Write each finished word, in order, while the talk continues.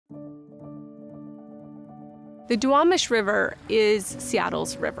The Duwamish River is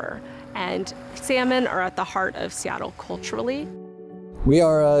Seattle's river, and salmon are at the heart of Seattle culturally. We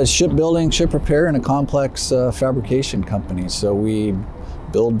are a shipbuilding, ship repair, and a complex fabrication company. So we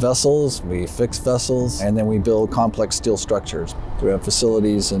build vessels, we fix vessels, and then we build complex steel structures. We have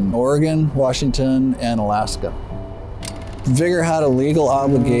facilities in Oregon, Washington, and Alaska. Vigor had a legal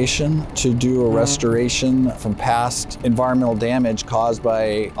obligation to do a restoration from past environmental damage caused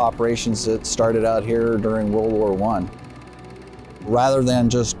by operations that started out here during World War I. Rather than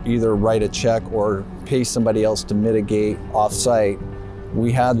just either write a check or pay somebody else to mitigate off-site,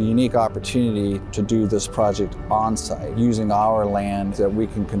 we had the unique opportunity to do this project on-site, using our land that we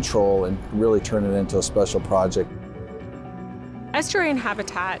can control and really turn it into a special project. Estuary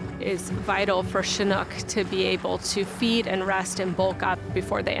habitat is vital for Chinook to be able to feed and rest and bulk up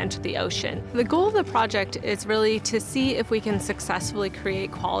before they enter the ocean. The goal of the project is really to see if we can successfully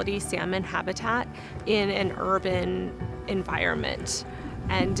create quality salmon habitat in an urban environment,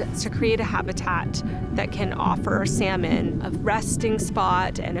 and to create a habitat that can offer salmon a resting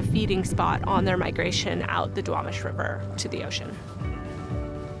spot and a feeding spot on their migration out the Duwamish River to the ocean.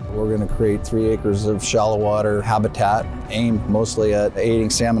 We're going to create 3 acres of shallow water habitat aimed mostly at aiding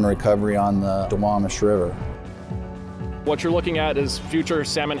salmon recovery on the Duwamish River. What you're looking at is future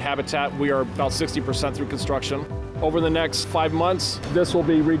salmon habitat. We are about 60% through construction. Over the next 5 months, this will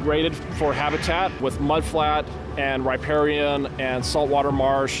be regraded for habitat with mudflat and riparian and saltwater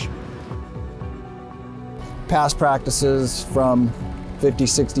marsh. Past practices from 50,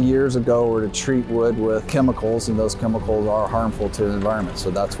 60 years ago were to treat wood with chemicals, and those chemicals are harmful to the environment, so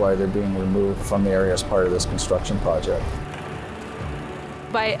that's why they're being removed from the area as part of this construction project.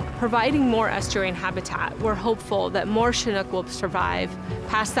 By providing more estuarine habitat, we're hopeful that more Chinook will survive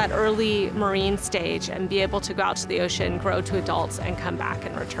past that early marine stage and be able to go out to the ocean, grow to adults, and come back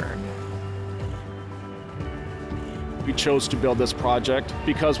and return. We chose to build this project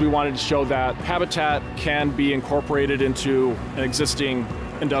because we wanted to show that habitat can be incorporated into an existing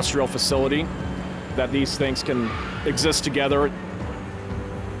industrial facility, that these things can exist together.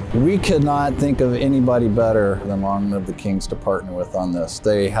 We could not think of anybody better than Long Live the Kings to partner with on this.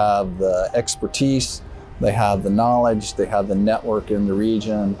 They have the expertise, they have the knowledge, they have the network in the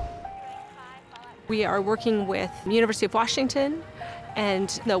region. We are working with the University of Washington and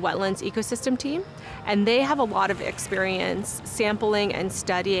the Wetlands Ecosystem team, and they have a lot of experience sampling and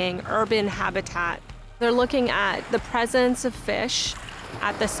studying urban habitat. They're looking at the presence of fish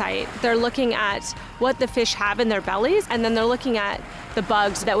at the site. They're looking at what the fish have in their bellies, and then they're looking at the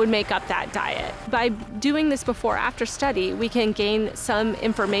bugs that would make up that diet. By doing this before-after study, we can gain some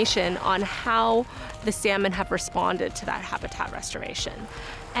information on how the salmon have responded to that habitat restoration.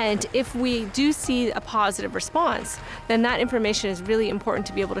 And if we do see a positive response, then that information is really important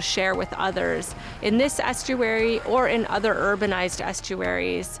to be able to share with others in this estuary or in other urbanized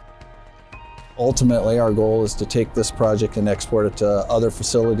estuaries. Ultimately, our goal is to take this project and export it to other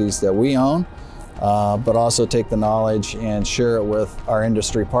facilities that we own, but also take the knowledge and share it with our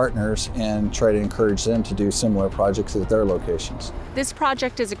industry partners and try to encourage them to do similar projects at their locations. This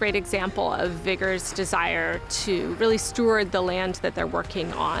project is a great example of Vigor's desire to really steward the land that they're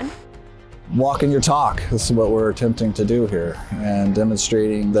working on. Walking your talk, this is what we're attempting to do here, and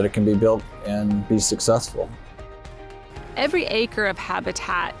demonstrating that it can be built and be successful. Every acre of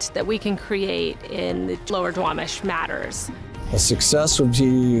habitat that we can create in the lower Duwamish matters. A success would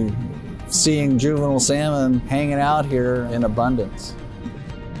be seeing juvenile salmon hanging out here in abundance.